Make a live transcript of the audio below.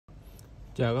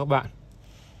Chào các bạn.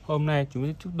 Hôm nay chúng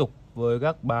ta tiếp tục với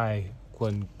các bài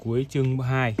phần cuối chương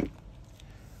 2.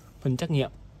 Phần trắc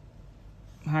nghiệm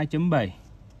 2.7.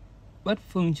 Bất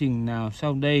phương trình nào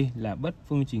sau đây là bất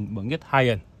phương trình bậc nhất hai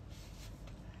lần?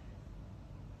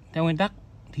 Theo nguyên tắc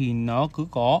thì nó cứ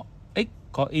có x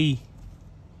có y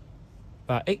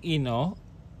và x y nó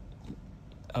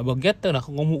ở bậc nhất, tức là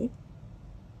không có mũ.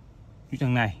 Như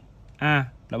thằng này A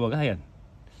là bậc nhất hai lần.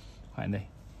 Phải đây.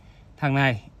 Thằng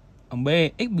này bằng B,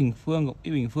 x bình phương cộng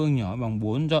y bình phương nhỏ bằng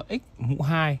 4 do x mũ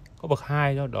 2 có bậc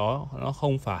 2, do đó nó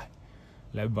không phải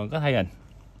là bậc nhất hai lần.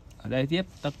 Ở đây tiếp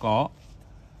ta có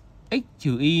x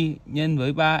trừ y nhân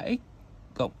với 3x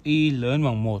cộng y lớn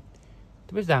bằng 1.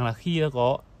 Ta biết rằng là khi ta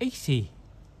có x xì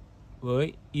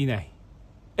với y này,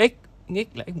 x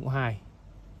là x mũ 2,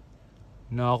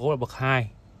 nó có là bậc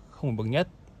 2, không phải bậc nhất,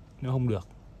 nó không được,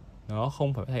 nó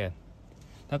không phải hai lần.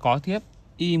 Ta có tiếp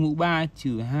y mũ 3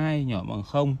 trừ 2 nhỏ bằng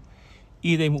 0.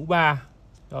 Y đây mũ 3,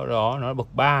 do đó nó là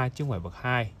bậc 3 chứ không phải bậc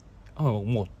 2, không phải bậc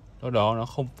 1, do đó nó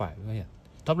không phải hai lần.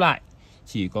 Tóm lại,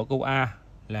 chỉ có câu A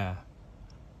là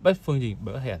bất phương trình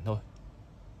bậc nhất hai lần thôi.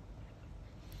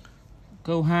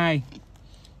 Câu 2.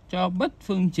 Cho bất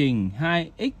phương trình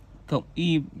 2x cộng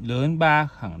y lớn 3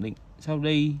 khẳng định sau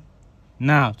đây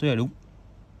nào tôi là đúng.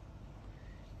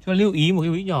 Cho lưu ý một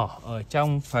cái ý nhỏ ở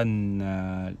trong phần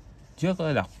trước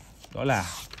tôi đọc, đó là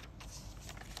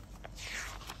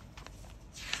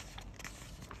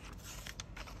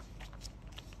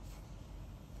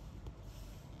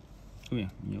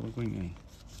nhớ quanh này.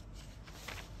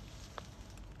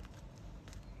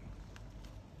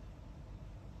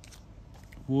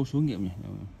 Vô số nghiệm nhỉ.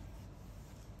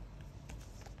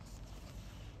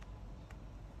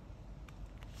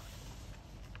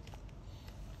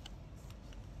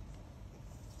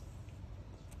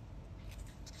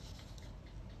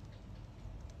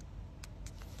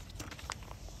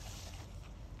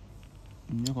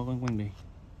 Nó có quanh đây.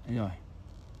 Đấy rồi.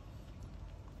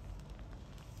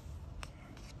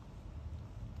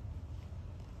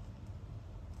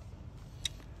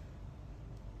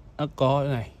 Nó có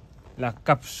cái này là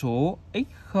cặp số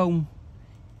x0,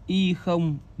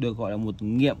 y0 được gọi là một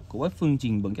nghiệm của bất phương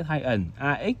trình bậc nhất hai ẩn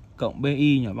ax cộng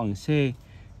bi nhỏ bằng c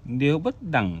nếu bất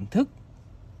đẳng thức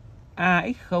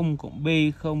ax0 cộng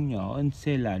b0 nhỏ hơn c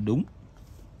là đúng.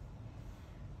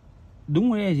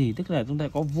 Đúng ở đây là gì? Tức là chúng ta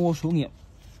có vô số nghiệm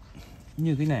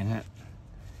như thế này ha.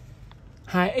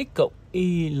 2x cộng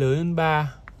y lớn hơn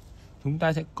 3, chúng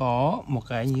ta sẽ có một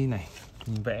cái như thế này.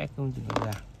 Mình vẽ công trình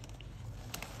ra.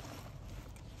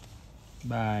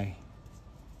 Bài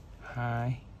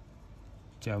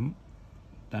 2.8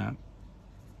 ta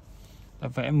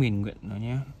vẽ miền nguyện nó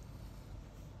nhé.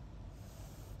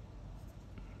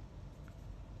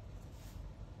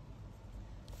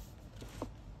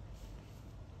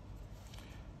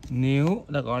 Nếu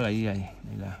ta gọi là như vậy,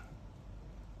 đây là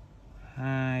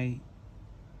 2x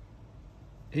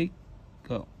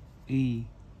cộng y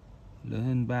lớn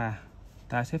hơn 3,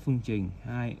 ta xếp phương trình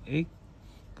 2x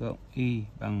cộng y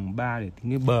bằng 3 để tính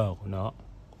cái bờ của nó.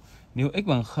 Nếu x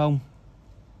bằng 0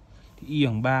 thì y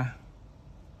bằng 3.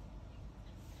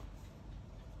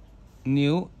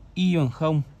 Nếu y bằng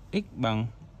 0, x bằng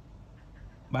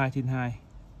 3/2.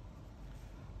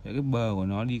 Để cái bờ của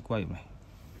nó đi quay này.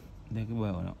 Đây cái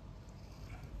bờ của nó.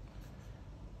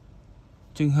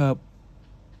 Trường hợp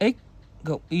x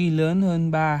cộng y lớn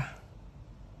hơn 3,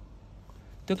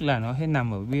 tức là nó sẽ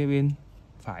nằm ở bên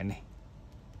phải này.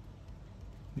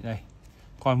 Đây.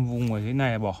 Còn vùng ở thế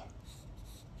này là bỏ.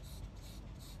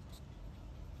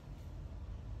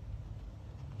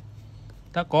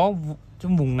 Ta có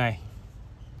trong vùng này,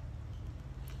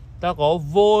 ta có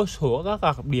vô số các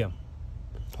đặc điểm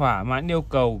thỏa mãn yêu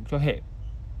cầu cho hệ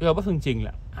yêu bất phương trình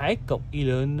là ax cộng y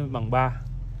lớn bằng 3.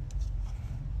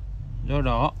 Do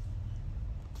đó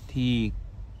thì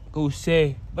câu C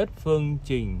bất phương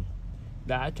trình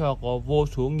đã cho có vô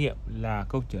số nghiệm là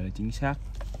câu trả lời chính xác.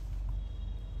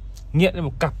 Nghiệm là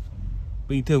một cặp.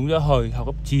 Bình thường cho hồi học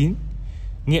cấp 9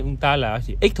 nghiệm chúng ta là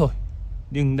chỉ x thôi,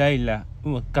 nhưng đây là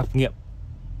một cặp nghiệm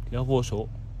thì nó vô số.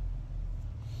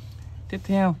 Tiếp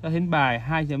theo ta đến bài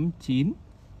 2.9.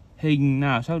 Hình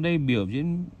nào sau đây biểu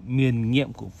diễn miền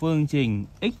nghiệm của phương trình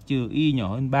x trừ y nhỏ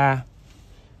hơn 3?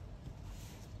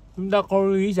 Chúng ta có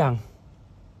lưu ý rằng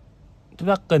chúng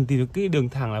ta cần tìm được cái đường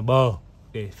thẳng là bờ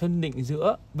để phân định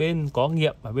giữa bên có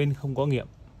nghiệm và bên không có nghiệm.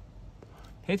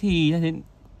 Thế thì ta đến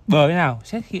bờ thế nào?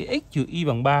 Xét khi x trừ y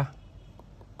bằng 3.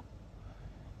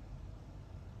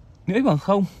 Nếu x bằng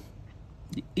 0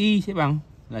 thì y sẽ bằng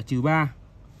là trừ 3.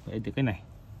 Vậy từ cái này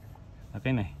là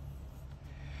cái này.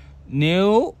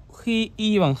 Nếu khi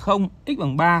y bằng 0, x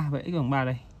bằng 3, vậy x bằng 3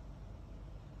 đây.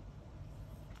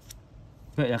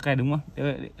 Vậy là cái đúng không?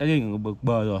 Đã lên ở bậc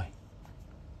bờ rồi.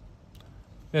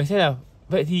 Bây giờ sẽ là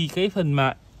vậy thì cái phần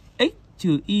mà x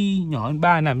trừ y nhỏ hơn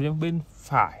 3 nằm trong bên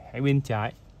phải hay bên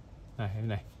trái?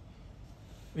 Này.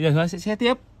 Bây giờ chúng ta sẽ xét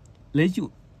tiếp, lấy trụ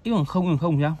x bằng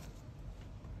 0 sao?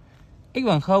 X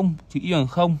bằng 0 trừ y bằng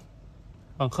 0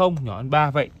 bằng 0 nhỏ hơn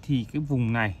 3, vậy thì cái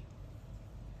vùng này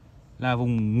là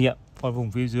vùng nghiệm, còn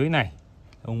vùng phía dưới này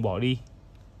là vùng bỏ đi.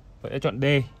 Vậy đã chọn D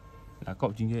là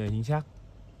cậu chính xác.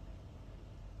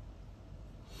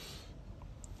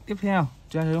 Tiếp theo,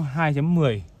 cho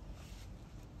 2.10.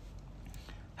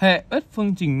 Hệ bất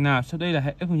phương trình nào sau đây là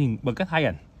hệ bất phương trình bằng cách hai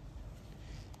ẩn?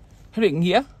 Theo định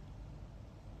nghĩa.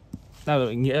 Ta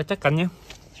định nghĩa chắc chắn nhé.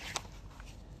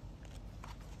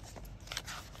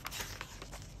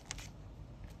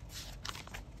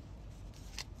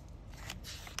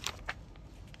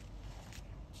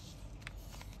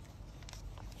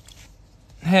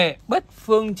 Hệ bất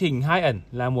phương trình hai ẩn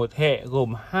là một hệ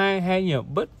gồm hai hay nhiều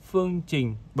bất phương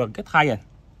trình bằng cách hai ẩn.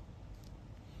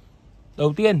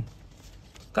 Đầu tiên,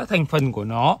 các thành phần của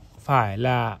nó phải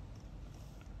là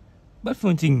bất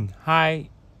phương trình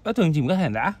bằng cách hai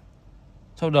ẩn đã.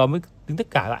 Sau đó mới tính tất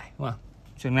cả lại, đúng không?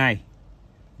 Trường này,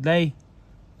 đây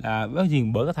là bất phương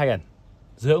trình bằng cách hai ẩn.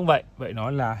 Giữa cũng vậy, vậy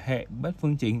nó là hệ bất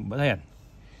phương trình bằng cách hai ẩn.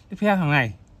 Tiếp theo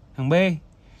thằng B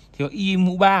thì có y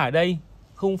mũ 3 ở đây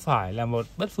không phải là một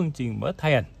bất phương trình bằng cách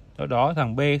hai ẩn. Do đó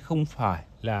thằng B không phải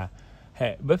là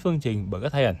hệ bất phương trình bằng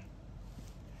cách hai ẩn.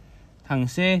 Thằng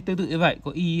C tương tự như vậy,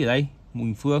 có y ở đây, một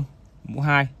hình phương, mũ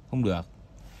 2 không được.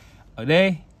 Ở D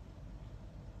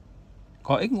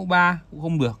có x mũ 3 cũng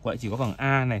không được, vậy chỉ có bằng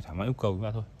A này thỏa mãn yêu cầu chúng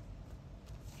ta thôi.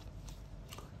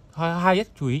 Hai nhất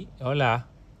chú ý đó là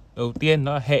đầu tiên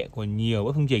nó là hệ của nhiều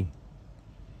bất phương trình,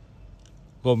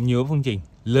 gồm nhiều bất phương trình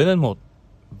lớn hơn 1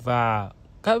 và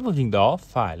các bất phương trình đó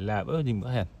phải là bất phương trình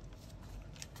bất hẹn.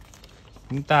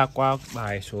 Chúng ta qua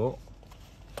bài số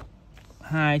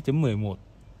 2.11.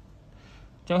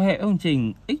 Cho hệ bất phương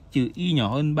trình x trừ y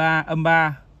nhỏ hơn 3 âm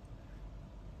 3,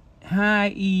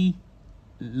 2y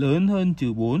lớn hơn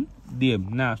trừ 4,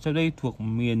 điểm nào sau đây thuộc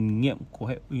miền nghiệm của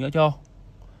hệ mình đã cho?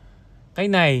 Cái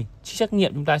này trắc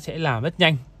nghiệm chúng ta sẽ làm rất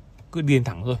nhanh, cứ điền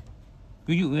thẳng thôi.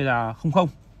 Ví dụ như là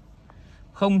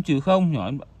 0 trừ 0 nhỏ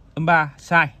hơn âm 3,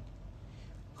 sai.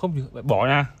 Không trừ bỏ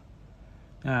ra.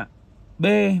 B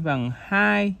bằng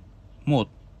 2 1.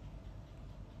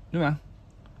 Đúng không?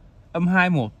 Âm 2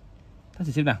 1. Ta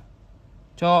thử xem nào.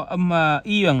 Cho âm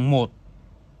y bằng 1.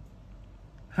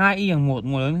 2y bằng 1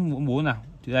 lớn hơn 4 nào.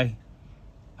 Từ đây.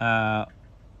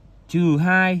 Trừ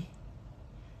 2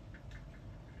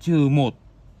 trừ 1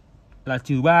 là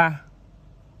trừ 3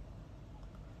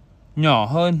 nhỏ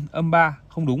hơn âm 3,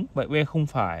 không đúng. Vậy B không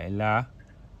phải là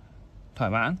thỏa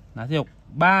mãn. Là tiếp tục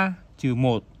 3 trừ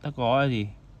 1 ta có là gì?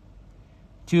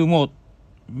 Trừ 1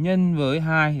 nhân với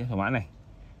 2 là thỏa mãn này.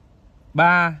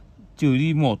 3 trừ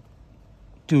đi 1,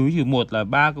 trừ 1 là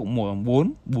 3 cộng 1 bằng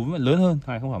 4, 4 vẫn lớn hơn,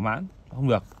 này không thỏa mãn, không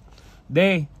được. D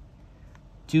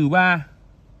trừ 3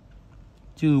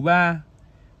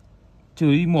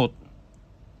 trừ đi 1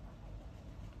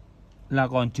 là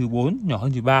còn trừ 4 nhỏ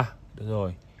hơn trừ 3. Được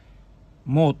rồi.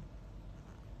 1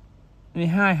 với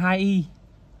 2y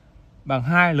bằng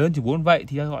 2 lớn trừ 4, vậy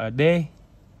thì ta gọi là D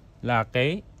là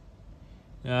cái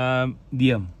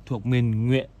điểm thuộc miền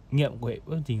nghiệm của hệ bất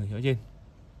phương trình ở phía trên.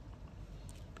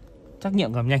 Trắc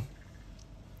nghiệm làm nhanh.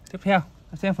 Tiếp theo,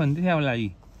 xem phần tiếp theo là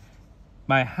gì?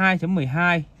 Bài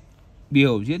 2.12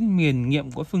 biểu diễn miền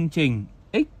nghiệm của phương trình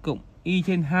x cộng y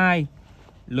trên 2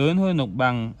 lớn hơn hoặc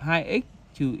bằng 2x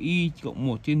trừ y cộng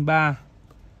 1 trên 3.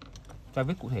 Ta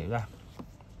viết cụ thể ra.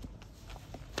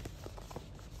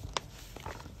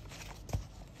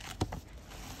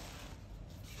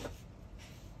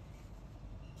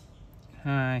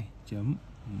 Hai chấm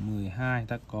 12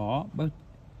 ta có bất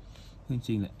phương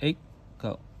trình là x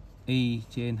cộng y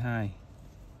trên 2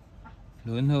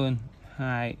 lớn hơn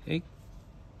 2x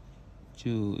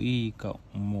trừ y cộng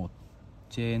 1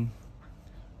 trên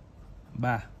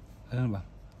 3 hơn bằng.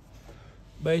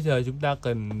 Bây giờ chúng ta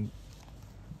cần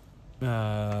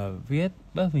viết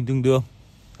bất phương trình tương đương.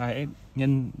 Hãy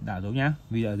nhân đảo dấu nhá,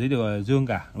 vì ở dưới đều là dương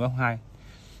cả, đúng không? 2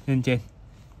 nhân trên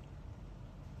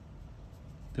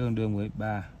tương đương với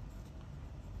 3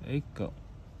 x cộng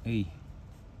y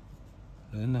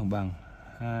lớn hơn bằng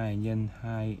 2 nhân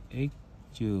 2x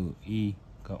trừ y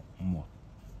cộng 1.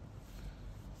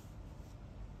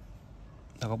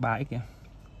 Ta có 3x nhé.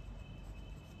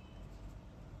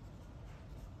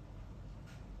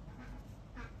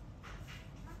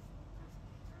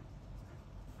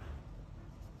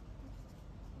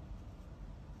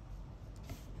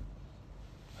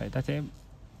 Vậy ta sẽ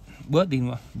bớt đi, đúng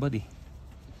không? Bớt đi.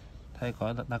 Thay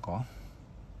có ta có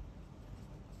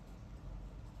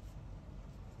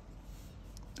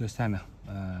Đưa sang nào.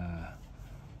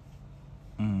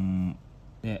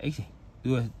 Đây là x gì?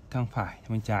 Đưa thang phải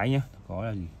bên trái nhé. Có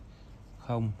là gì?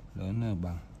 Không lớn hơn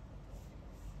bằng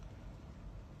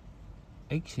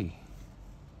x gì?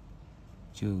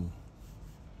 Trừ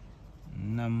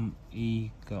 5y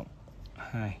cộng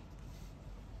 2.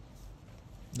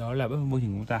 Đó là bất phân môi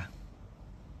trường của chúng ta.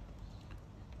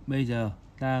 Bây giờ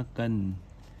ta cần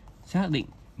xác định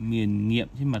miền nghiệm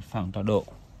trên mặt phẳng tọa độ.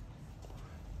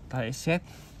 Ta sẽ xét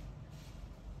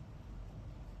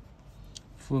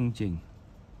phương trình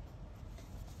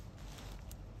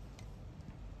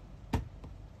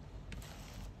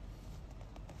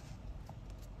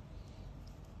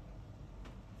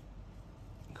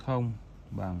không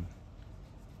bằng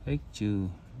x trừ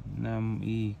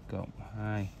 5y cộng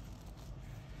 2.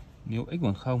 Nếu x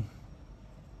bằng 0,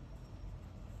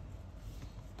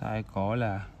 ta có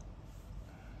là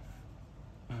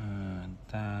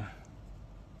ta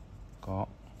có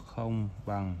 0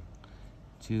 bằng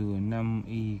trừ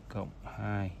 5y cộng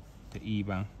 2, thì y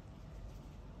bằng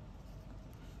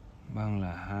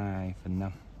là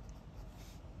 2/5.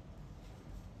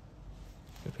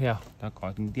 Tiếp theo ta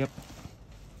có tính tiếp.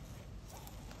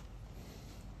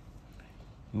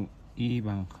 Y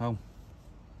bằng 0,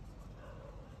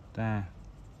 ta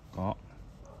có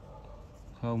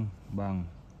 0 bằng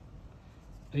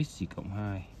x chỉ cộng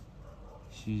 2,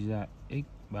 suy ra x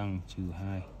bằng trừ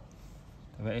 2.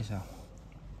 Ta vẽ sao?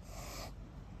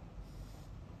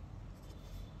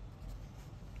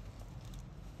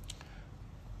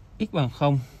 X bằng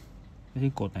 0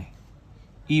 trên cột này,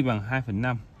 y bằng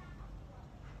 2/5,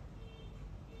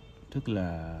 tức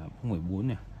là 0,4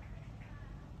 nè.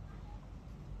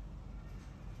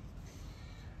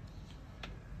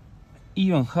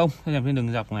 Y bằng 0, ta làm trên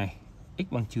đường dọc này, x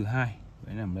bằng trừ 2,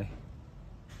 vậy nằm đây.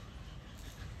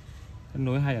 Ta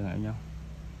nối hai đường lại với nhau.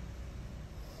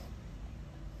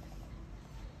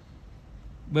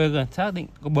 Bây giờ xác định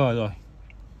có bờ rồi.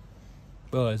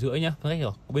 Bờ ở giữa nhá, phân cách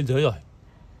rồi, có bên dưới rồi.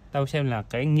 Ta xem là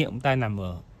cái nghiệm ta nằm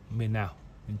ở miền nào,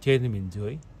 miền trên hay miền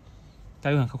dưới.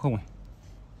 Ta đưa hàng 00 này.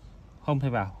 0 thay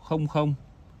vào, 0 0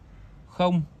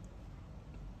 0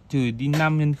 trừ đi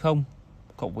 5 nhân 0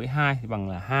 cộng với 2 thì bằng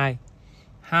là 2.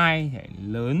 2 phải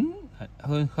lớn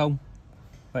hơn 0.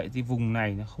 Vậy thì vùng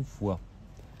này nó không phù hợp.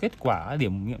 Kết quả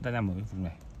điểm nghiệm ta nằm ở cái vùng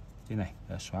này. Trên này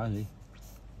là xóa ở dưới.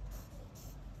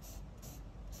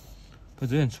 Phía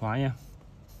dưới là xóa nha.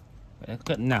 Vậy là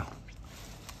cận nào?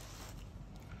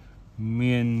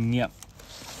 Miền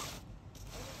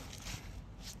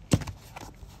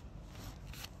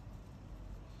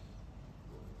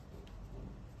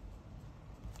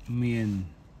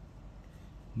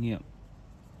nghiệm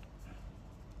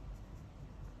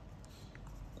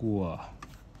của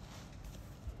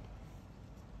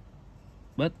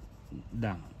bất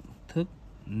đẳng thức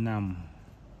nằm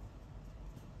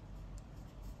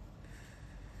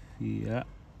phía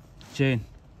trên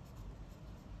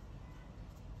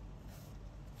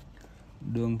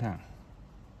đường thẳng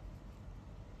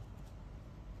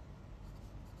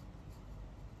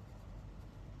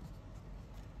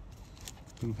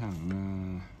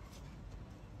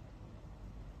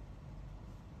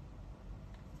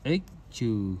x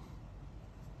trừ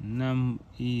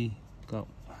 5y cộng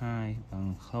 2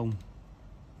 bằng 0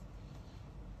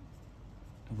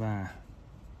 và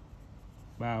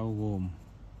bao gồm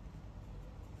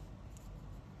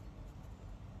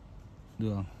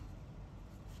đường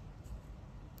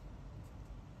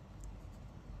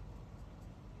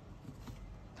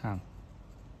thẳng.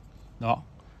 Đó,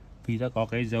 vì ta có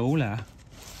cái dấu là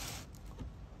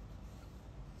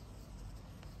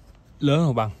lớn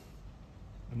hoặc bằng,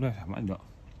 đúng là thỏa mãn độ.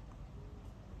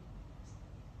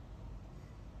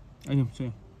 Anh nhầm,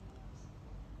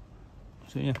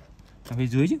 số nhầm. Ở phía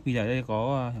dưới chứ, vì ở đây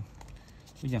có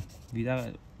nhầm, vì ta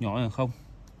nhỏ là 0.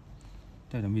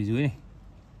 Ta làm phía dưới này.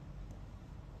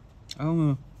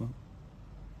 Không,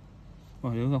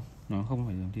 đúng không? Nó không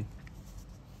phải làm trên.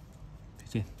 Phía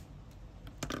trên.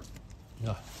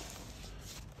 Rồi.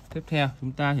 Tiếp theo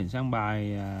chúng ta chuyển sang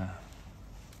bài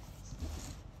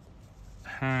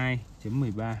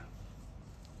 2.13.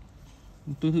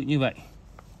 Tương tự như vậy,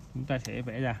 chúng ta sẽ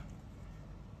vẽ ra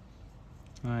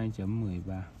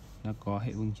 2.13. Nó có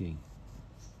hệ phương trình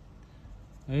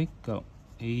x cộng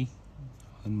y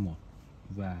hơn 1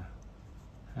 và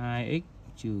 2x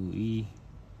trừ y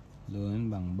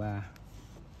lớn bằng 3.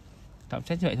 Tạm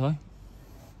xét như vậy thôi.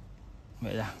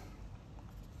 Vậy là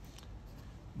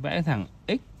vẽ thẳng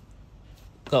x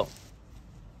cộng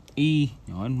y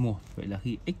nhỏ hơn 1. Vậy là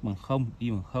khi x bằng 0,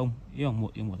 y bằng 0, y bằng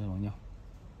 1, y bằng 1 bằng nhau.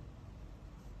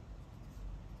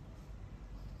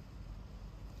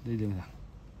 Đây đường thẳng.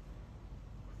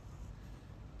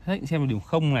 Xác định xem là điểm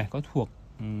 0 này có thuộc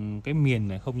cái miền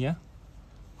này không nhé.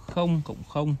 0 cộng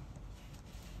 0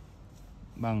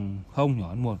 bằng 0 nhỏ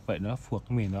hơn 1. Vậy nó thuộc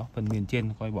cái miền đó, phần miền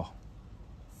trên coi bỏ.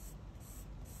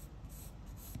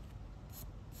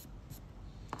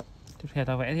 Tiếp theo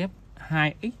ta vẽ tiếp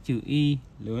 2x trừ y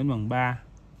lớn bằng 3.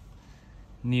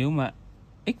 Nếu mà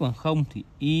x bằng 0 thì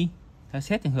y, ta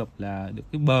xét trường hợp là được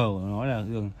cái bờ của nó là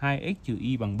đường 2x trừ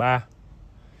y bằng 3.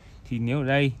 Thì nếu ở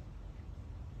đây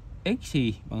x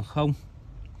gì bằng 0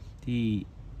 thì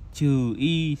trừ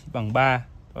y bằng 3,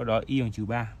 sau đó y bằng trừ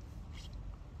 3.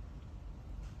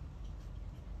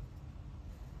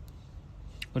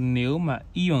 Còn nếu mà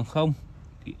y bằng 0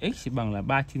 thì x sẽ bằng là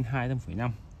 3 trên 2 tâm phẩy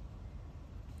 5.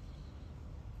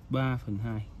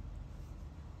 3/2.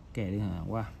 Kẻ đường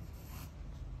thẳng qua.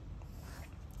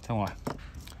 Xong rồi.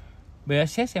 Bây giờ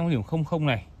xét xem cái điểm 00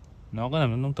 này nó có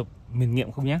nằm trong tập miền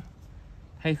nghiệm không nhé.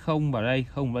 Hay 0 vào đây,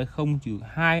 0 với 0 trừ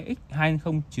 2x, 2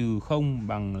 0 trừ 0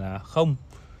 bằng là 0.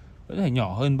 Vẫn phải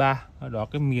nhỏ hơn 3. Đó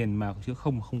cái miền mà chữ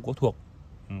 0 không có thuộc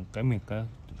cái miền cái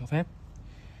cho phép.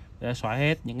 Đã xóa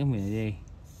hết những cái miền này đi.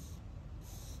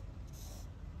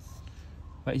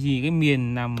 Vậy thì cái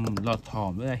miền nằm lọt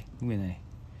thỏm ở đây, cái miền này,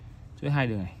 giữa hai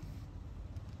đường này.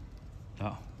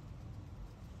 Đó.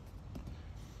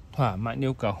 Thỏa mãn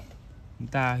yêu cầu. Chúng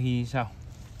ta ghi sau.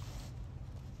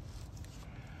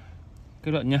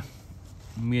 Kết luận nhé.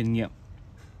 Miền nghiệm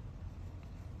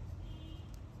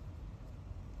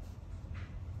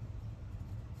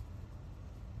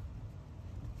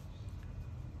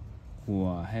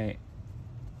của hệ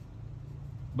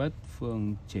bất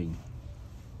phương trình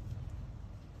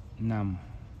nằm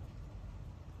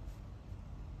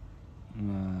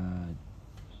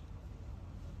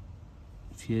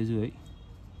phía dưới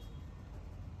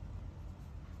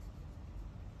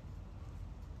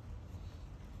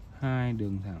hai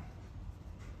đường thẳng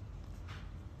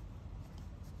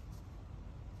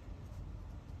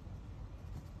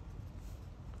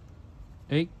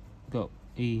x cộng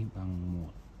y bằng 1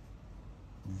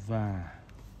 và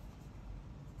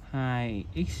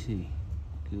 2x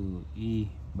trừ y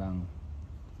bằng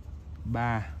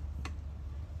 3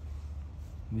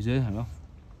 bên dưới hả không?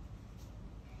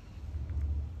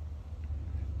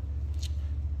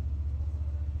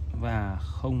 Và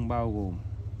không bao gồm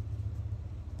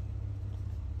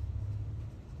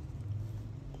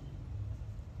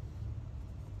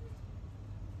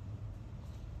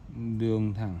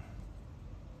đường thẳng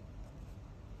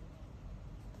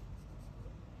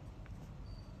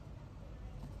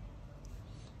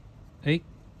x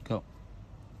cộng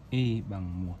y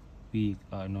bằng 1 vì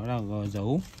ở nó là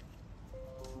dấu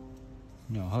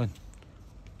nhỏ hơn.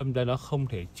 Âm ra nó không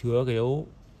thể chứa cái dấu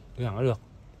thẳng đó được,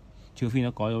 trừ khi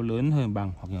nó có dấu lớn hơn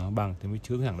bằng hoặc nhỏ hơn bằng thì mới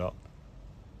chứa cái thẳng đó.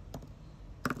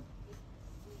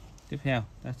 Tiếp theo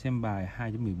ta xem bài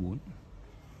 2.14.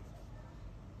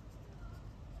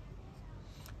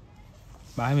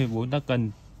 Bài 2.14 ta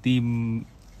cần tìm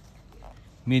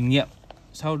miền nghiệm,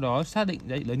 sau đó xác định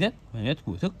giá trị lớn nhất và nhỏ nhất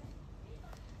của thức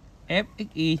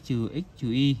fxy trừ x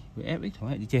trừ y với fx thẳng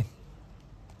hệ như trên.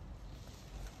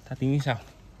 Ta tính như sau.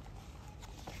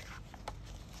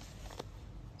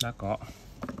 Đã có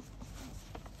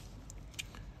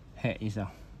hệ như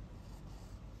sau.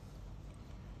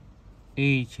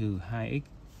 Y trừ 2x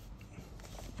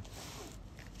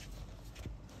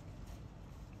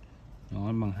nhỏ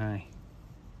hơn bằng 2,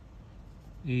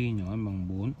 y nhỏ hơn bằng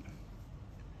 4,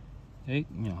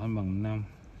 x nhỏ hơn bằng 5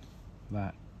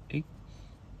 và x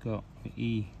cộng với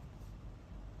y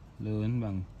lớn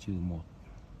bằng trừ 1.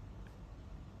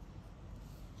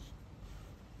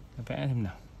 Ta vẽ thêm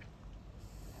nào.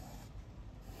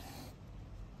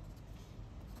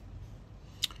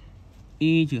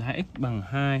 Y trừ 2x bằng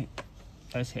 2,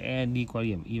 ta sẽ đi qua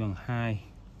điểm y bằng 2,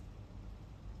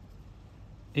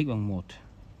 x bằng 1.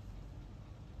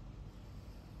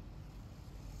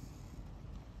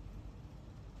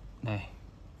 Đây.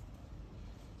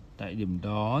 Tại điểm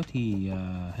đó thì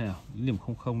hay nào, điểm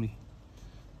 00 đi.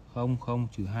 00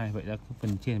 trừ 2, vậy là cái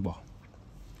phần trên này bỏ.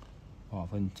 Bỏ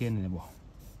phần trên này là bỏ.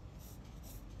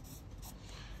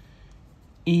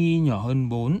 Y nhỏ hơn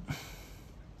 4.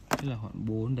 Tức là khoảng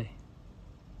 4 đây.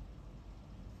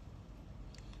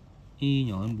 Y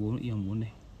nhỏ hơn 4, y bằng 4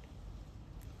 đây.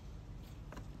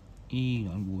 Y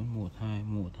nhỏ hơn 4, 1, 2,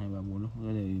 1, 2, 3, 4,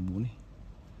 đây là 4 đi.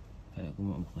 Đây là cái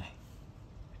mục này.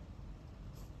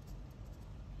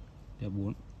 Đây là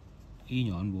 4. Y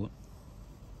nhỏ hơn 4.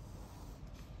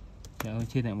 Đây,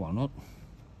 trên này bỏ nốt.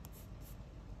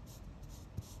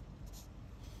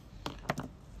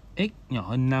 X nhỏ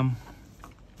hơn 5.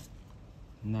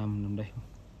 5 nằm đây.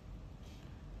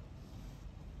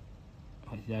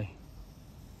 Vậy đây.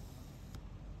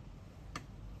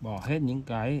 bỏ hết những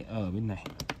cái ở bên này.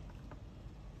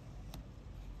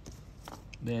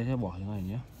 Đây sẽ bỏ cái này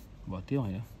nhé, bỏ tiếp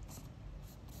này nhé.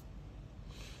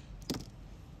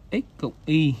 X cộng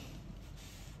y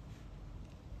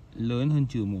lớn hơn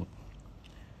trừ 1.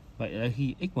 Vậy là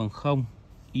khi x bằng 0,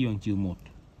 y bằng trừ 1.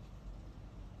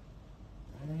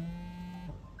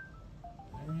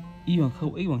 Y bằng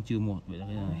 0, x bằng trừ 1. Vậy là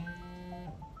cái này.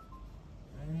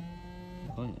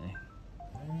 Có cái này.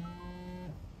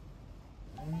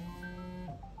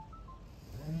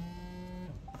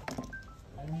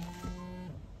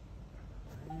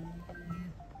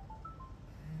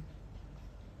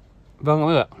 Vâng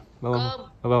ạ. Vâng.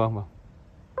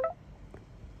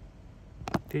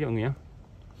 Tiếp tục nhé.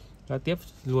 Ta tiếp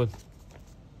luôn.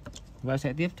 Và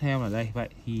sẽ tiếp theo là đây. Vậy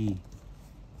thì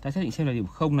ta xác định xem là điểm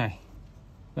 0 này,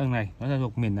 đằng này nó là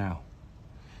thuộc miền nào.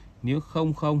 Nếu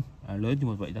 0 0 lớn thì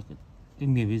một, vậy ta cái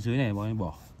miền phía dưới này bọn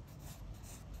bỏ.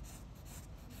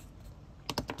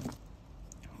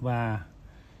 Và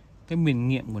cái miền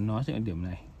nghiệm của nó sẽ là điểm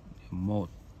này, điểm 1,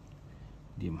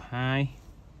 điểm 2,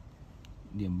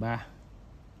 điểm 3,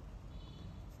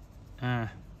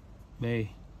 A, B,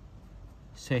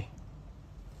 C.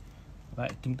 Vậy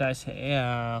chúng ta sẽ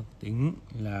tính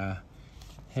là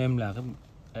xem là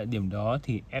cái điểm đó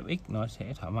thì fx nó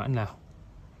sẽ thỏa mãn nào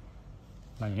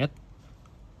là nhỏ nhất.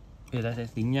 Bây giờ ta sẽ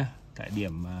tính nhá. Tại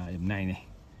điểm này này,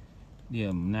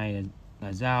 điểm này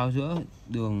là giao giữa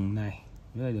đường này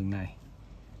với đường này.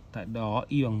 Tại đó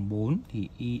y bằng 4 thì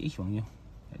y x bằng nhiêu?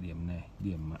 Tại điểm này,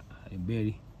 điểm B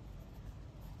đi.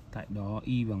 Tại đó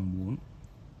y bằng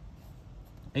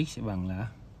 4, x sẽ bằng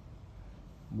là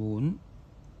 4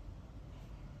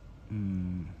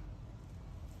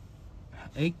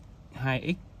 x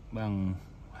 2x bằng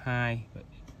 2. Vậy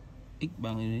x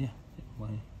bằng cái đấy nhỉ?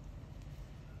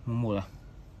 Bằng 1 à?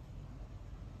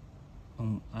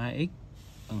 Bằng 2x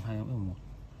bằng 2 bằng 1.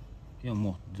 X bằng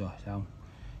 1 rồi xong.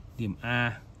 Điểm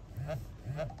A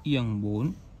y bằng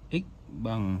 4, x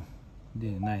bằng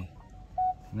điểm này.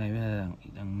 Này bây giờ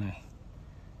đằng này.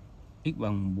 X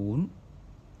bằng 4,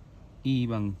 y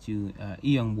bằng trừ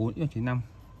y bằng 4, x bằng trừ 5.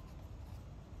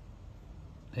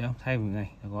 Thấy không? Thay vì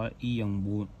này ta có là y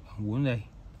bằng 4 đây,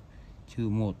 trừ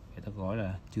 1, vậy ta có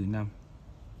là trừ 5.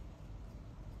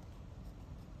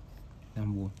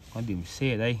 4. Còn điểm C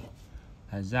ở đây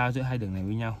là giao giữa hai đường này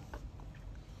với nhau.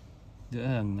 Giữa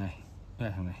thằng này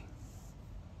với thằng này.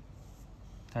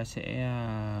 Ta sẽ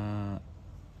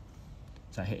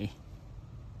giải hệ.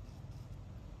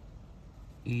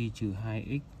 Y trừ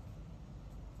 2x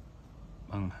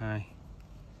bằng 2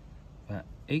 và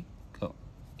x cộng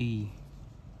y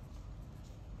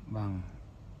bằng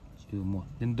trừ 1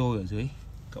 nhân đôi ở dưới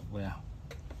cộng vào.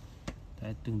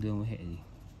 Đấy, tương đương với hệ gì?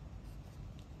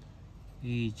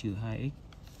 Y trừ 2x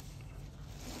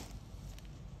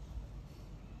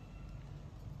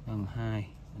bằng 2.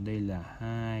 Đây là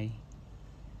 2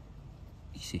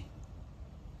 x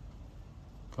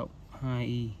cộng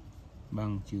 2y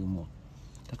bằng trừ 1.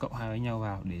 Ta cộng hai với nhau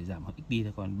vào để giảm x đi,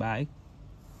 ta còn 3x.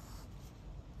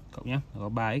 Cộng nhé, có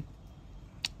 3x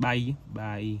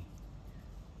 3y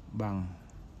bằng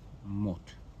 1.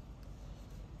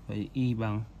 Vậy y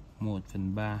bằng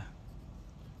 1/3.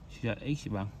 Suy ra x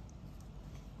bằng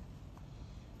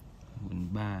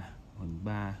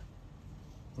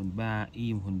 1/3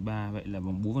 y 1/3, vậy là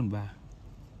bằng 4/3.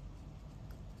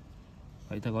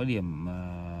 Vậy ta có điểm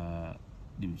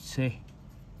điểm C,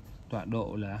 tọa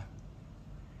độ là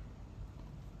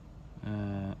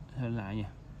sao lại nhỉ?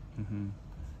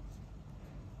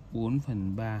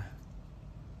 4/3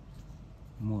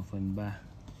 1/3.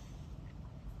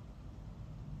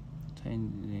 Thay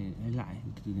lại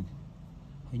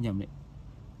hơi nhầm đấy.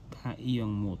 3y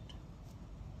bằng 1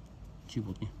 trừ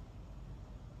 1 nhỉ.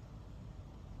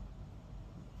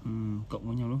 Cộng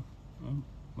với nhau luôn. Đó,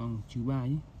 bằng trừ 3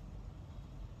 chứ.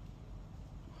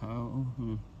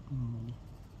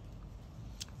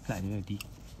 Lại thế này tí.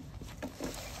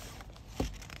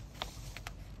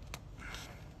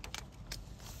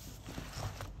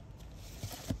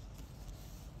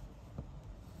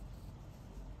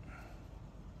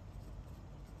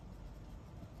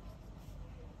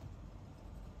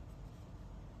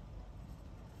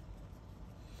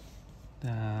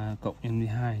 Ta cộng nhân với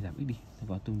 2 giảm x đi, ta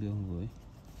có tương đương với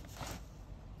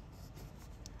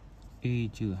y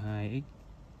trừ 2x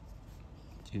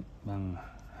trừ bằng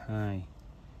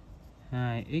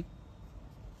 2x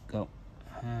cộng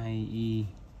 2y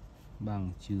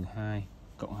bằng trừ 2,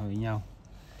 cộng hai với nhau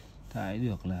ta ấy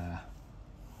được là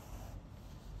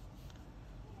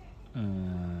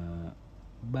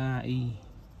 3y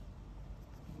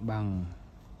bằng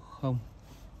 0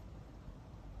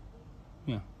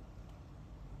 nhỉ?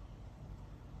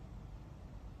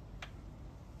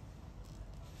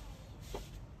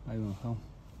 2 bằng 0,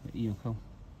 vậy y bằng 0.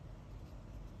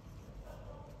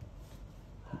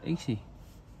 X gì?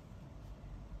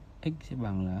 X sẽ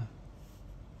bằng là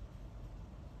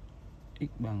x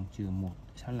bằng trừ 1.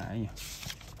 Sao lại nhỉ?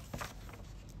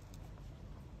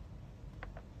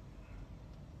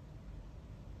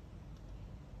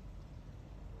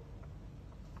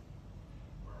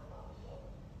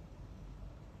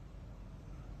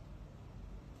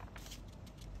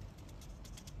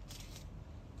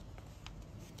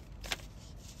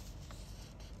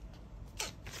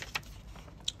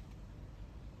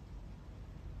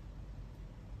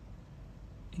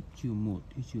 X trừ 1,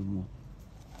 x trừ 1.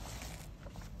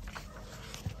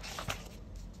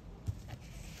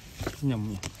 Nhầm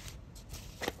nhỉ?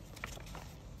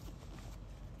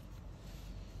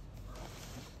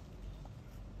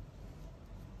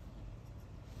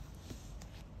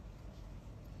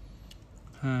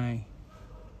 Hai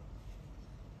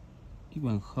x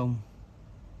bằng 0,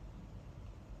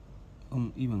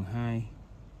 y bằng 2,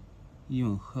 y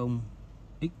bằng 0,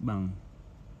 x bằng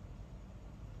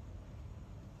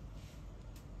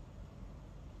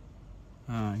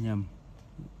nhầm,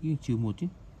 y trừ 1 chứ.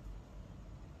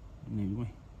 Này đúng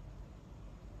này.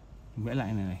 Mình vẽ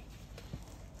lại này.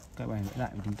 Các bài vẽ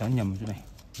lại và tính toán nhầm chỗ này.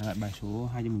 Lại bài số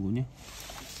 214 nhé.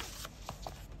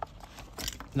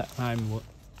 Lại 214.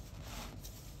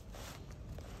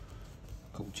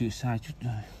 Cộng trừ sai chút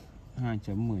rồi.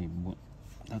 2.14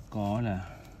 ta có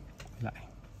là lại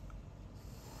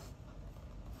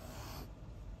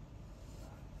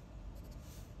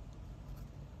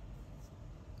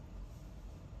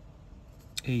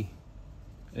y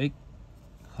x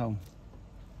 0,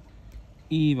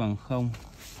 y bằng 0,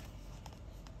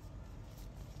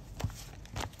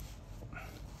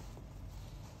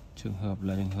 trường hợp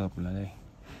là đây,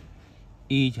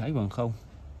 y trái bằng 0,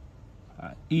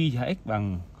 y trái x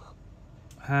bằng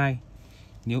 2.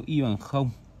 Nếu y bằng 0,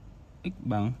 x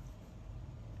bằng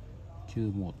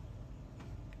trừ 1,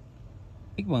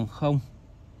 x bằng 0,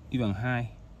 y bằng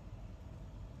 2.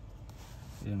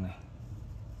 Đường này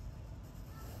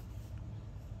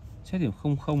xét điểm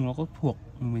 00 nó có thuộc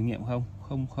mình nghiệm không?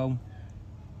 00.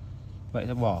 Vậy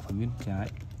ta bỏ phần bên trái,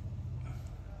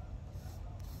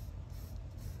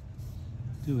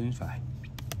 từ bên phải.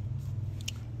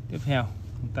 Tiếp theo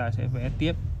chúng ta sẽ vẽ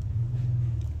tiếp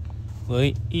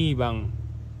với y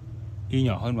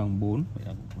nhỏ hơn bằng 4. Vậy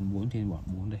là phần 4 trên bỏ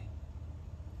 4 đây.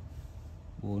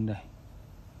 4 đây.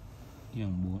 Y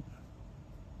bằng 4.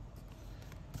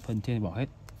 Phần trên bỏ hết.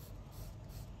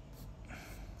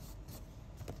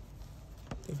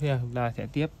 Tiếp theo chúng ta sẽ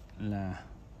tiếp là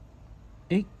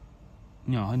x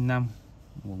nhỏ hơn 5,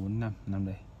 145, 5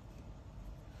 đây.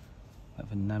 Vậy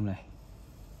phần 5 này.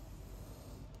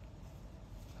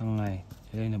 Thằng này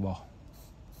đây là bỏ.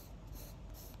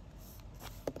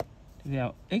 Tiếp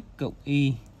theo x cộng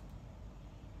y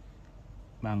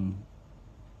bằng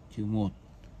trừ 1,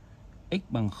 x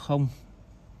bằng 0,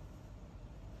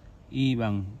 y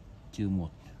bằng trừ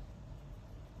 1.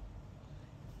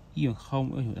 Y bằng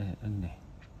 0 ở chỗ đây này.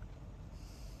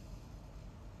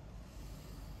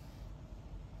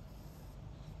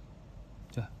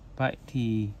 Vậy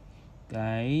thì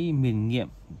cái miền nghiệm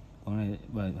của này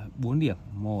bởi 4 điểm,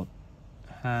 1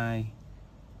 2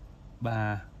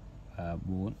 3 và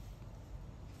 4.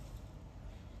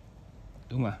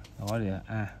 Đúng không ạ? Đó là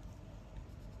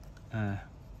A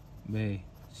B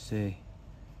C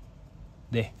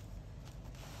D.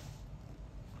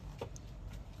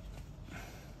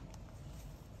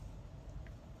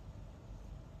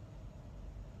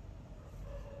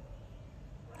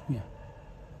 Điểm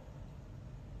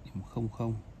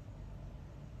 00.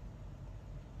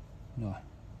 Rồi.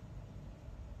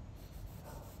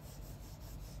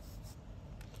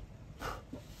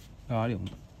 Đó điểm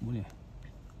 4 điểm.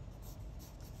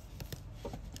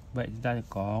 Vậy chúng ta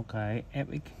có cái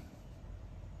fx.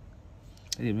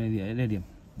 Cái điểm này là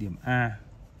điểm A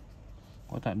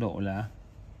có tọa độ là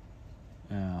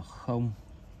 0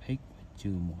 x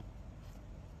trừ 1.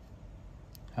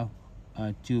 Không,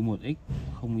 trừ 1x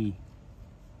 0 y.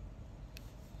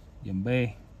 Điểm B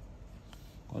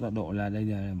có tọa độ là đây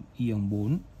là y bằng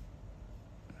 4.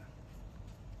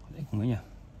 Đấy không mấy nhỉ?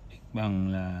 X bằng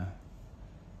là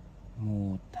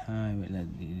 1 2, vậy là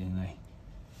đường này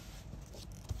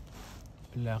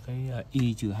là cái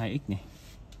y trừ 2x này.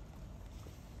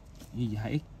 Y trừ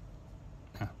 2x.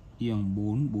 Y bằng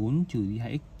 4, 4 trừ đi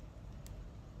 2x.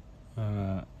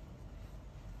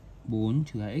 4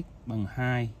 trừ 2x bằng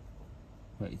 2.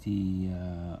 Vậy thì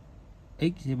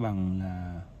x sẽ bằng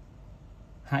là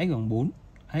 2x bằng 4,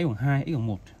 2x bằng 2, x bằng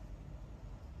 1.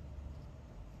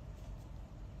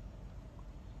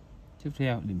 Tiếp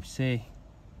theo điểm C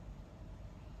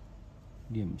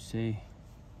điểm C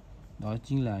đó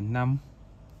chính là 5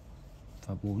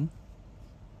 và 4.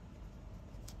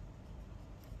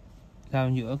 Giao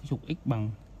giữa cái trục x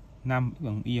bằng 5, x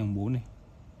bằng y bằng 4 này.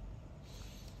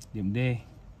 Điểm D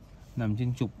nằm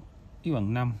trên trục x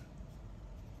bằng 5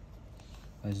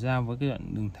 và giao với cái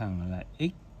đoạn đường thẳng là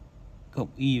x cộng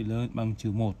y lớn bằng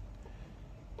trừ 1.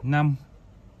 5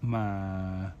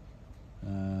 mà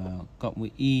cộng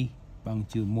với y bằng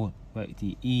trừ 1, vậy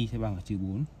thì y sẽ bằng trừ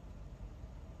 4.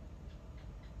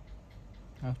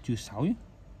 Trừ 6 nhé.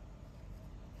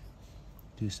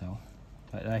 Trừ 6.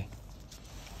 Vậy đây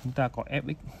chúng ta có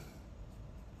fx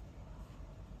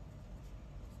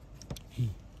y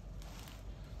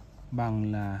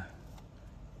bằng là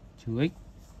trừ x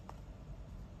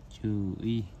trừ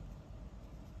y.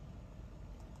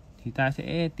 Thì ta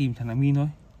sẽ tìm thằng nào min thôi.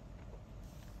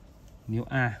 Nếu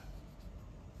A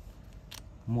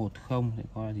 1 0 thì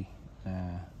có là gì?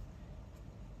 Là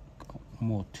cộng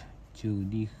 1 trừ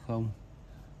đi 0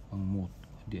 bằng 1.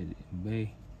 Địa điểm B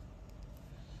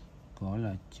có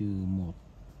là trừ 1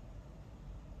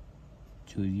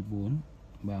 trừ đi 4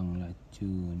 bằng là trừ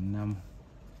 5.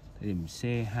 Địa điểm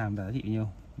C hàm giá trị nhiêu?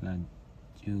 Là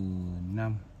trừ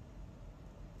 5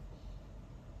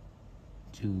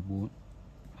 trừ 4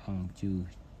 bằng trừ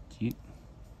 9.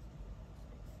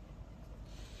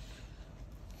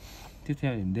 Tiếp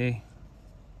theo điểm D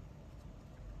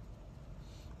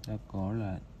ta có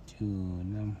là trừ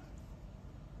 5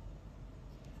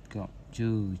 cộng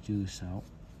trừ 6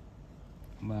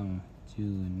 bằng trừ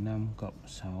 5 cộng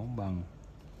 6 bằng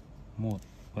 1.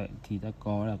 Vậy thì ta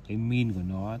có là cái min của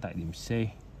nó tại điểm C,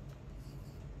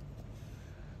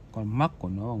 còn mắc của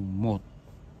nó bằng 1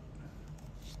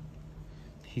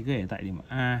 thì có thể tại điểm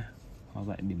A hoặc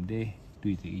tại điểm D,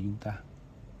 tùy ý chúng ta.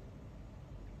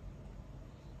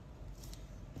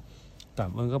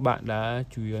 Cảm ơn các bạn đã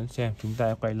chú ý đón xem. Chúng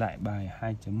ta quay lại bài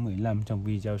 2.15 trong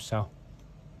video sau.